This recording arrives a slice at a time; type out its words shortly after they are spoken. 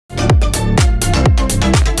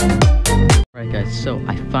Alright guys, so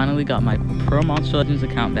I finally got my Pro Monster Legends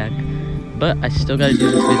account back, but I still gotta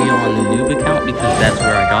do this video on the noob account because that's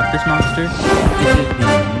where I got this monster. This is the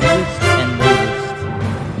newest and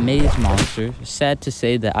latest maze monster. Sad to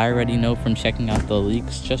say that I already know from checking out the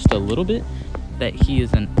leaks just a little bit that he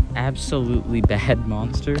is an absolutely bad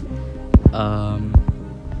monster. I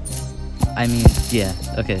mean, yeah,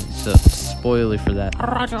 okay, so spoiler for that.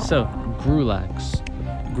 So, GROOKLAX.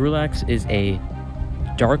 GROOKLAX is a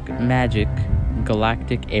dark magic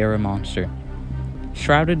galactic era monster.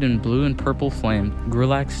 Shrouded in blue and purple flame,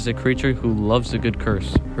 GROOKLAX is a creature who loves a good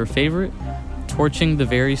curse. Her favorite? Torching the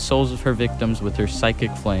very souls of her victims with her psychic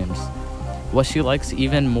flames. What she likes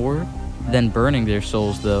even more than burning their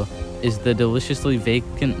souls, though, is the deliciously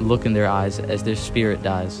vacant look in their eyes as their spirit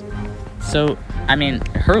dies. So, I mean,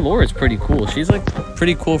 her lore is pretty cool. She's, like,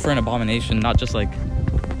 pretty cool for an abomination, not just, like,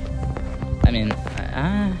 I mean,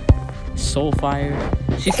 Soulfire.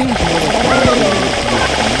 She seems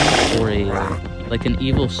more like an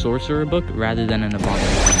evil sorcerer book rather than an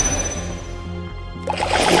abomination.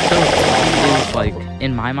 So she is, like,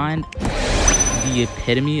 in my mind, the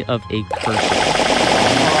epitome of a curse.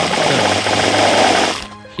 So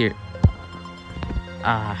here.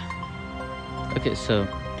 Okay, so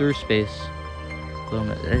through space,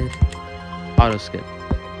 auto skip.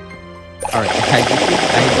 Alright, I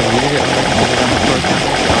deleted it already.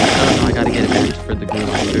 I gotta get it back for the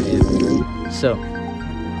GROOKLAX review. So,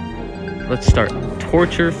 let's start.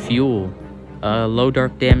 Torture Fuel. Low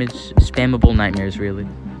dark damage, spammable nightmares, really.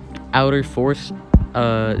 Outer Force,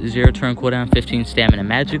 0 turn cooldown, 15 stamina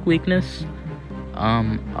magic weakness.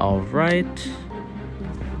 Alright.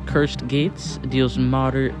 Cursed Gates, deals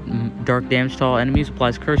moderate dark damage to all enemies,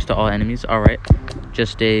 applies curse to all enemies. Alright,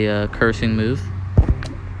 just a cursing move.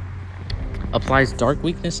 Applies dark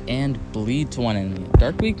weakness and bleed to one enemy.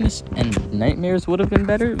 Dark weakness and nightmares would have been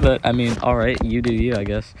better, but I mean, alright, you do you, I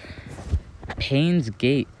guess. Pain's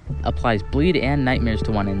Gate applies bleed and nightmares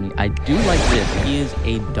to one enemy. I do like this. He is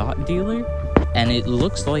a dot dealer, and it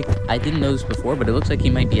looks like, I didn't know this before, but it looks like he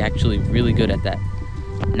might be actually really good at that.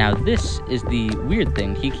 Now, this is the weird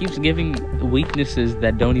thing. He keeps giving weaknesses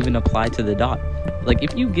that don't even apply to the dot. Like,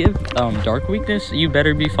 if you give dark weakness, you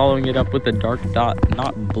better be following it up with a dark dot,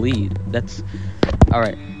 not bleed. That's...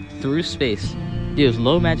 Alright. Through space. Deals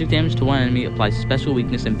low magic damage to one enemy, applies special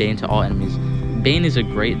weakness and Bane to all enemies. Bane is a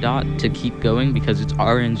great dot to keep going because it's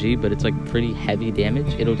RNG, but it's like pretty heavy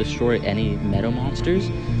damage. It'll destroy any metal monsters,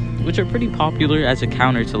 which are pretty popular as a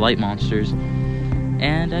counter to light monsters.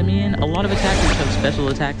 And, I mean, a lot of attackers have special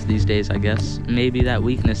attacks these days, I guess. Maybe that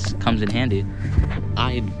weakness comes in handy.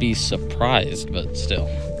 I'd be surprised, but still.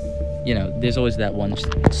 You know, there's always that one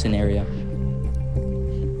scenario.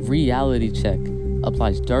 Reality Check.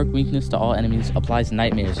 Applies dark weakness to all enemies, applies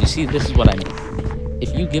nightmares. You see, this is what I mean.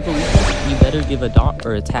 If you give a weakness, you better give a dot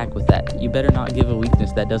or attack with that. You better not give a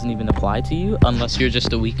weakness that doesn't even apply to you unless you're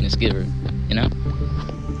just a weakness giver, you know?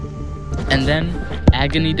 And then,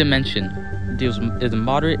 Agony Dimension. Deals is a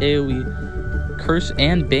moderate AoE, curse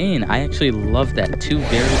and bane. I actually love that. 2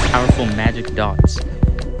 very powerful magic dots.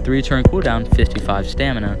 3 turn cooldown, 55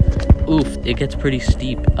 stamina. Oof, it gets pretty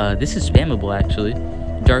steep. This is spammable actually.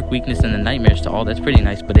 Dark weakness and the nightmares to all, that's pretty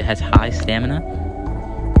nice, but it has high stamina.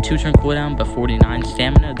 2 turn cooldown but 49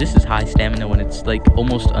 stamina. This is high stamina when it's like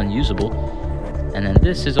almost unusable. And then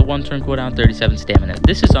this is a 1 turn cooldown, 37 stamina.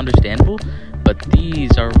 This is understandable, but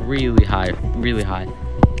these are really high, really high.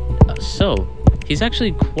 So, he's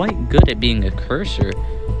actually quite good at being a cursor.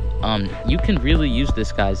 You can really use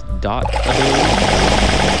this guy's dot ability.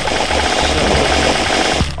 So,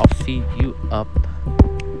 I'll feed you up.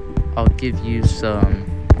 I'll give you some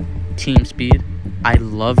team speed. I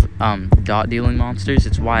love dot dealing monsters.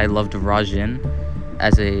 It's why I loved Rajin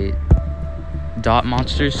as a dot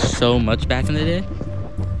monster so much back in the day.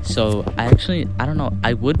 So, I don't know,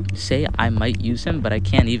 I would say I might use him, but I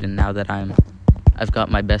can't even now that I've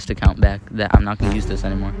got my best account back, that I'm not going to use this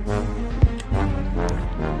anymore.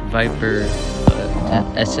 Viper,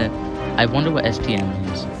 SN. I wonder what STM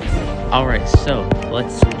means. Alright, so,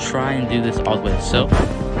 let's try and do this all the way. So,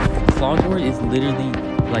 Clogwar is literally,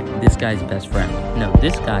 like, this guy's best friend. No,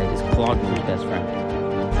 this guy is Clogwar's best friend.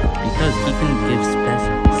 Because he can give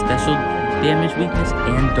special damage weakness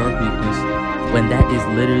and dark weakness, when that is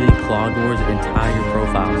literally Clogwar's entire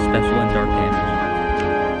profile, special and dark damage.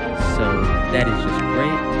 So, that is just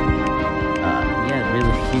great. Yeah,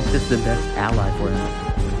 really, he's just the best ally for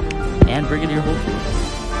him. And Brigadier Holter.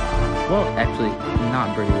 Well, actually,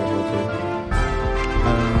 not Brigadier Holter.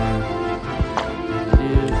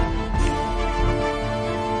 Dude.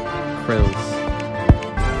 Krills.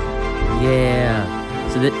 Yeah.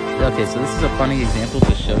 Okay, so this is a funny example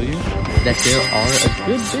to show you that there are a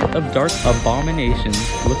good bit of dark abominations.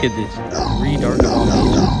 Look at this, 3 dark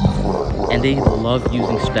abominations, and they love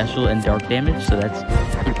using special and dark damage. So that's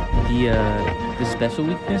the special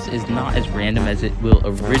weakness is not as random as it will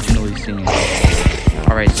originally seem.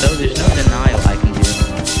 All right, so there's no denial I can do.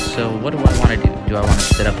 So what do I want to do? Do I want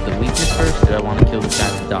to set up the weakness first? Do I want to kill this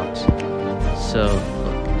guy with dots? So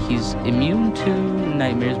look, he's immune to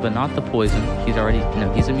nightmares, but not the poison. He's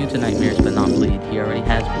immune to nightmares, but not bleed. He already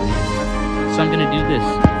has bleed. So I'm gonna do this.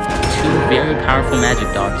 2 very powerful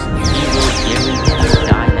magic dots. He will guarantee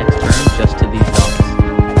die next turn just to these dots.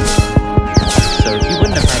 So he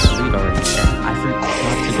wouldn't have had bleed already, and I forgot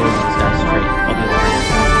to go over this guy straight. I'll be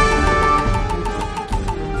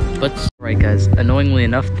right. But right, guys. Annoyingly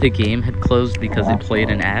enough, the game had closed because it played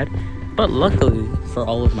an ad. But luckily for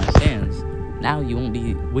all of my fans, now you won't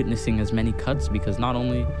be witnessing as many cuts because not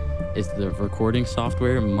only is the recording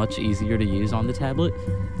software much easier to use on the tablet,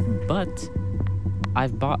 but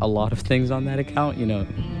I've bought a lot of things on that account, you know.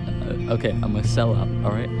 Okay, I'm a sellout,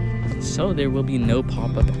 alright? So there will be no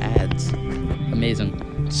pop-up ads.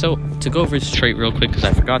 Amazing. So, to go over his trait real quick because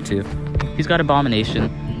I forgot to, he's got Abomination,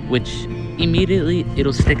 which immediately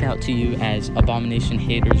it'll stick out to you as Abomination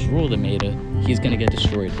haters rule the meta. He's gonna get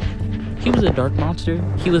destroyed. He was a dark monster.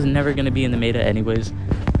 He was never going to be in the meta anyways.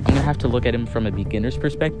 I'm going to have to look at him from a beginner's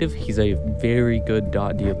perspective. He's a very good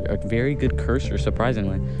dot dealer, a very good cursor,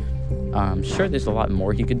 surprisingly. Sure, there's a lot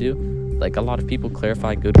more he could do. Like, a lot of people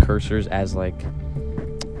clarify good cursors as, like,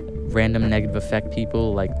 random negative effect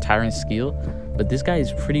people, like Tyrant Skill. But this guy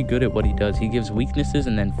is pretty good at what he does. He gives weaknesses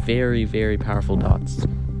and then very, very powerful dots.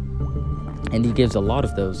 And he gives a lot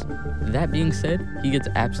of those. That being said, he gets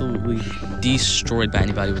absolutely destroyed by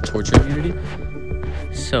anybody with torture immunity.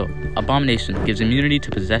 So, Abomination gives immunity to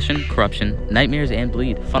possession, corruption, nightmares, and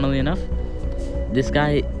bleed. Funnily enough, this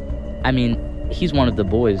guy, I mean, he's one of the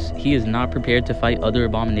boys. He is not prepared to fight other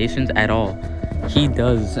abominations at all. He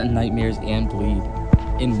does nightmares and bleed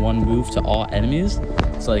in one move to all enemies.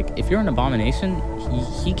 It's like, if you're an abomination,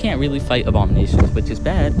 he can't really fight abominations, which is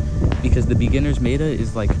bad because the beginner's meta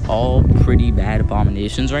is like all pretty bad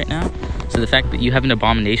abominations right now. So the fact that you have an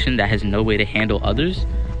abomination that has no way to handle others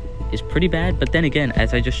is pretty bad. But then again,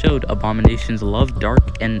 as I just showed, abominations love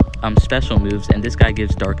dark and special moves, and this guy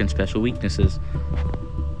gives dark and special weaknesses.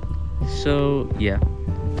 So yeah.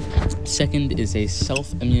 Second is a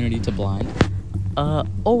self-immunity to blind.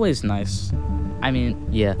 Always nice. I mean,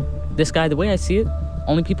 yeah. This guy, the way I see it,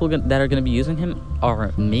 only people that are going to be using him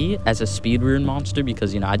are me as a speed rune monster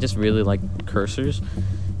because, you know, I just really like cursors,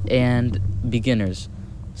 and beginners.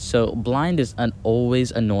 So blind is an always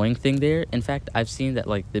annoying thing there. In fact, I've seen that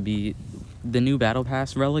like the new battle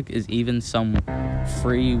pass relic is even some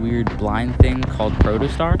free weird blind thing called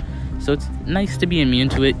Protostar. So it's nice to be immune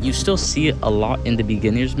to it. You still see it a lot in the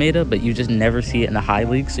beginners meta, but you just never see it in the high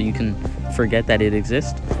league, so you can forget that it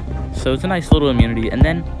exists. So it's a nice little immunity. And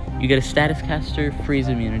then you get a status caster freeze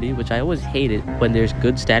immunity, which I always hate it when there's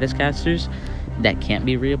good status casters that can't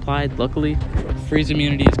be reapplied. Luckily, freeze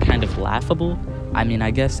immunity is kind of laughable. I mean,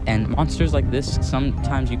 I guess, and monsters like this,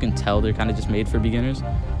 sometimes you can tell they're kind of just made for beginners.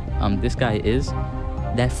 This guy is.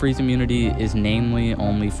 That freeze immunity is namely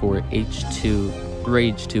only for H2,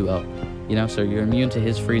 Rage 2-0. You know, so you're immune to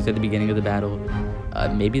his freeze at the beginning of the battle.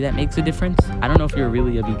 Maybe that makes a difference. I don't know if you're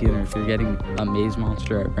really a beginner, if you're getting a maze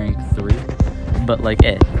monster at rank 3. But like,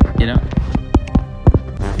 you know?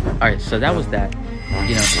 Alright, so that was that.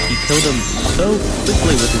 You know, he killed him so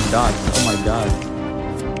quickly with his dots. Oh my god.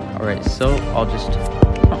 Alright, so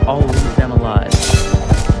I'll leave them alive.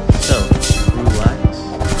 So, GROOKLAX,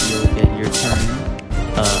 you'll get your turn.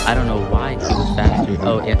 I don't know why he was faster.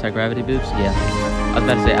 Oh, anti-gravity boost? Yeah. I was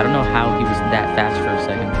about to say, I don't know how he was that fast for a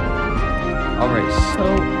second. Alright, so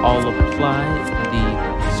I'll apply the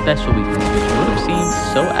special weakness, which would have seemed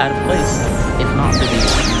so out of place if not for the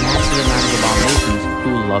massive amount of abominations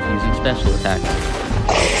who love using special attacks.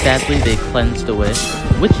 Sadly, they cleansed away,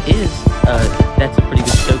 which is, that's a pretty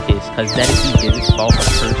good showcase, because that is the biggest fault of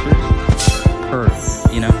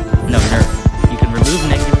cursors. You know? No, nerf. You can remove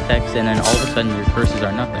negative effects, and then all of a sudden your curses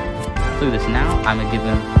are nothing. Look at this. Now, I'm going to give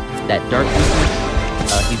him that dark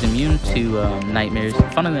weakness. He's immune to nightmares.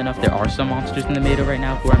 Funnily enough, there are some monsters in the meta right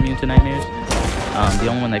now who are immune to nightmares. The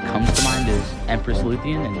only one that comes to mind is Empress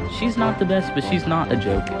Luthien, and she's not the best, but she's not a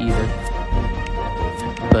joke either.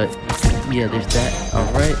 But yeah, there's that.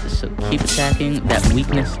 Alright, so keep attacking that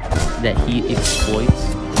weakness that he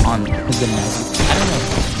exploits on the magic. I don't know,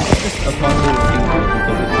 it's just a fun little thing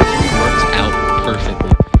because it works out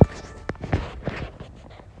perfectly.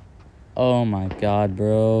 Oh my god,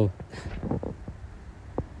 bro.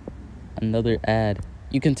 Another ad.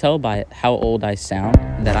 You can tell by how old I sound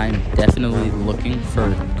that I'm definitely looking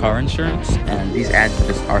for car insurance, and these ads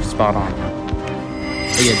just are spot on.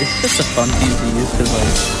 But yeah, this is just a fun team to use because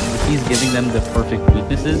like he's giving them the perfect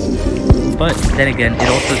weaknesses. But then again, it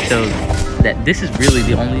also shows that this is really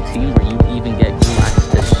the only team where you even get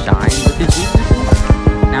GROOKLAX to shine with his weaknesses.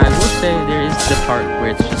 Now I will say there is the part where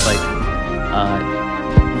it's just like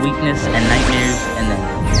weakness and nightmares, and then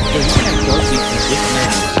you can have dark weakness with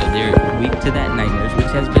nightmares, so they're weak to that nightmares,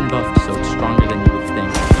 which has been buffed, so it's stronger than you would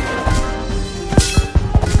think.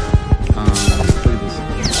 Look at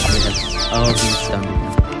this. Oh, he's stunned again.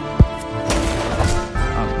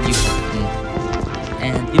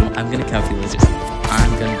 And you know, I'm gonna calculate it.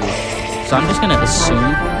 I'm gonna do it. So I'm just gonna assume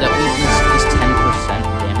that weakness is 10%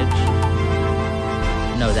 damage.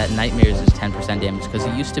 No, that nightmares is 10% damage because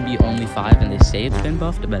it used to be only 5 and they say it's been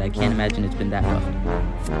buffed, but I can't imagine it's been that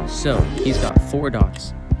buffed. So he's got 4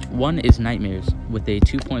 dots. One is nightmares with a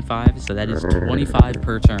 2.5, so that is 25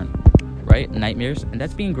 per turn, right? Nightmares, and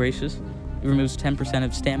that's being gracious. It removes 10%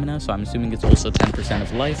 of stamina, so I'm assuming it's also 10%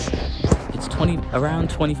 of life. It's around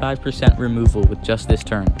 25% removal with just this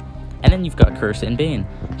turn. And then you've got Curse and Bane,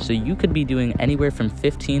 so you could be doing anywhere from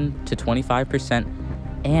 15 to 25%,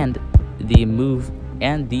 and the move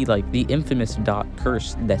and the infamous dot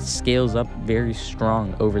Curse that scales up very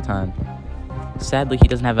strong over time. Sadly, he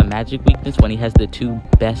doesn't have a magic weakness when he has the 2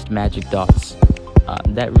 best magic dots.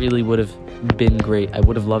 That really would have been great. I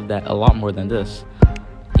would have loved that a lot more than this.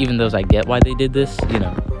 Even though I get why they did this, you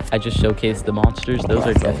know, I just showcased the monsters. Those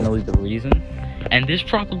are definitely the reason. And there's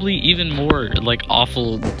probably even more like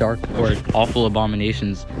awful dark or awful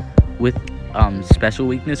abominations with special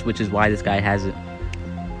weakness, which is why this guy has it.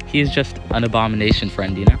 He is just an abomination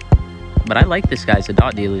friend, you know? But I like this guy as a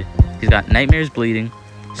dot dealer. He's got nightmares, bleeding.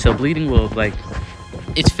 So bleeding will, like,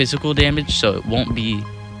 it's physical damage, so it won't be,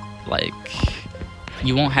 like,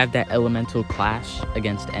 you won't have that elemental clash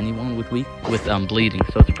against anyone with bleeding.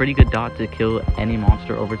 So it's a pretty good dot to kill any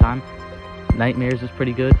monster over time. Nightmares is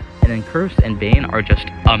pretty good. And then Curse and Bane are just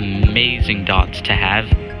amazing dots to have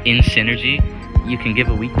in synergy. You can give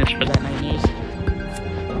a weakness for that nightmares.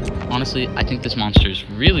 Honestly, I think this monster is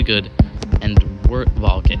really good, and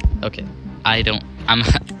okay. I don't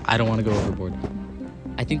want to go overboard.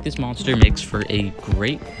 I think this monster makes for a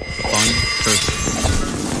great, fun person.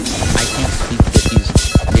 I can't speak that he's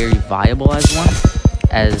very viable as one,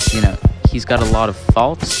 as, you know, he's got a lot of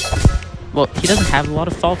faults. Well, he doesn't have a lot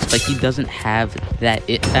of faults, but he doesn't have that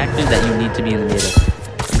it factor that you need to be in the meta.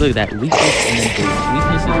 Look at that, weakness and then boost.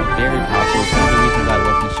 Weakness is very powerful. It's one of the reasons I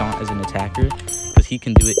love Nishant as an attacker, because he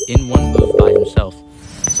can do it in one move by himself.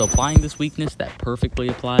 So applying this weakness, that perfectly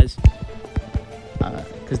applies.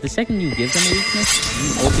 Because the second you give them a weakness,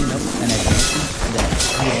 you open up an advantage that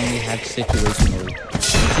you only have situationally.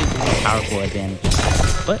 It's a powerful advantage.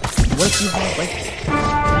 But what if you have, like,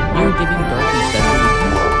 you're giving Dark and Special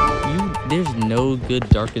weakness? There's no good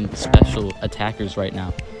Dark and Special attackers right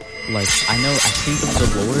now. Like, I think of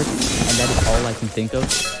the Lord, and that is all I can think of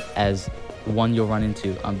as one you'll run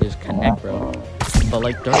into. There's Connect, bro. But,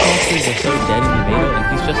 like, Dark monsters are so dead in the meta, and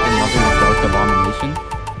he's just another Dark abomination.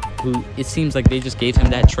 Who, it seems like they just gave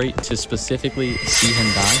him that trait to specifically see him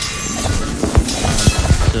die.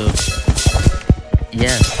 So,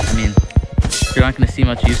 yeah, I mean, you're not going to see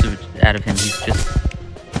much use out of him.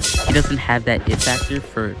 He doesn't have that it factor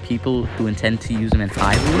for people who intend to use him in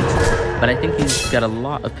high leagues, but I think he's got a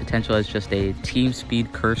lot of potential as just a team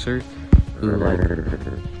speed cursor who, like,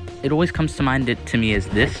 it always comes to mind to me as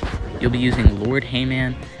this. You'll be using Lord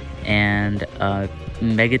Heyman and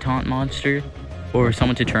Megataunt monster, or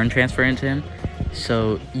someone to turn transfer into him,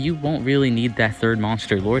 so you won't really need that third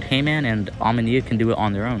monster. Lord Heyman and Omni-Crab can do it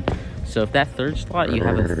on their own. So if that third slot, you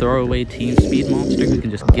have a throwaway team speed monster who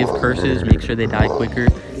can just give curses, make sure they die quicker,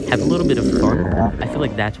 have a little bit of fun. I feel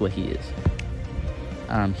like that's what he is.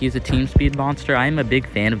 He's a team speed monster. I am a big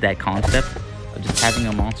fan of that concept of just having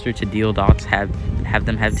a monster to deal dots, have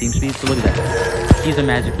them have team speed. So look at that. He's a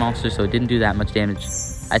magic monster, so it didn't do that much damage.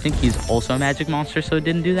 I think he's also a magic monster, so it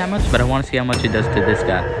didn't do that much, but I want to see how much it does to this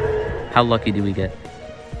guy. How lucky do we get?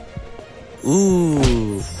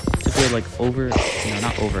 Ooh, took away like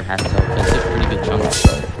not over half health, but it's a pretty good chunk.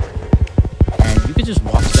 And you could just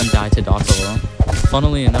watch them die to dots alone.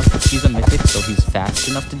 Funnily enough, he's a mythic, so he's fast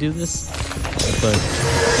enough to do this, but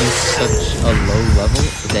he's such a low level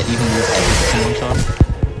that even with every one shot,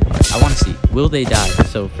 I want to see, will they die?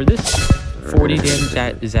 So for this 40 damage,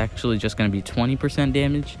 that is actually just going to be 20%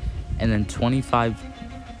 damage, and then 25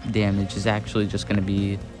 damage is actually just going to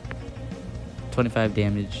be 25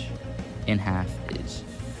 damage in half is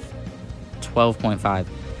 12.5.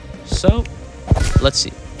 So let's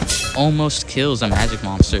see. almost kills a magic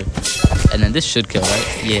monster. And then this should kill,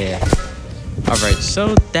 right? Yeah. Alright,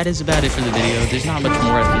 so that is about it for the video. There's not much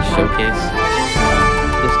more I can showcase.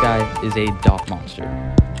 This guy is a dot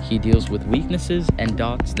monster. He deals with weaknesses and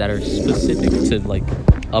dots that are specific to, like,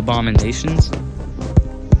 abominations.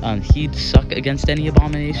 He'd suck against any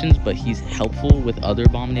abominations, but he's helpful with other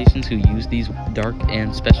abominations who use these dark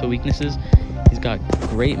and special weaknesses. He's got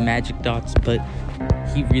great magic dots, but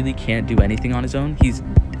he really can't do anything on his own. He's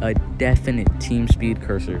a definite team speed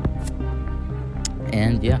cursor.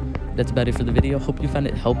 And yeah, that's about it for the video. Hope you found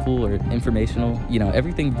it helpful or informational. You know,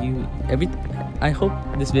 I hope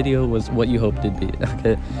this video was what you hoped it'd be.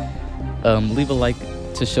 Okay. Leave a like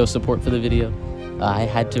to show support for the video. I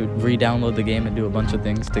had to re-download the game and do a bunch of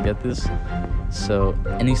things to get this, so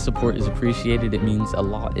any support is appreciated. It means a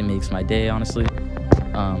lot. It makes my day, honestly.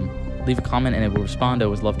 Leave a comment and it will respond. I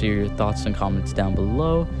always love to hear your thoughts and comments down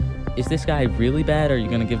below. Is this guy really bad? Are you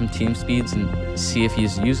gonna give him team speeds and see if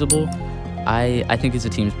he's usable? I think he's a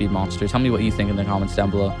team speed monster. Tell me what you think in the comments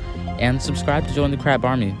down below, and subscribe to join the Crab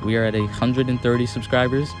Army. We are at 130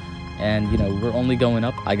 subscribers. And, you know, we're only going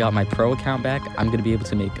up. I got my pro account back. I'm going to be able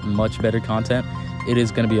to make much better content. It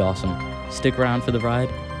is going to be awesome. Stick around for the ride.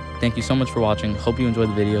 Thank you so much for watching. Hope you enjoyed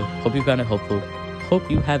the video. Hope you found it helpful. Hope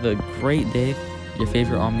you have a great day. Your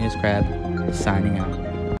favorite Omni-Crab signing out.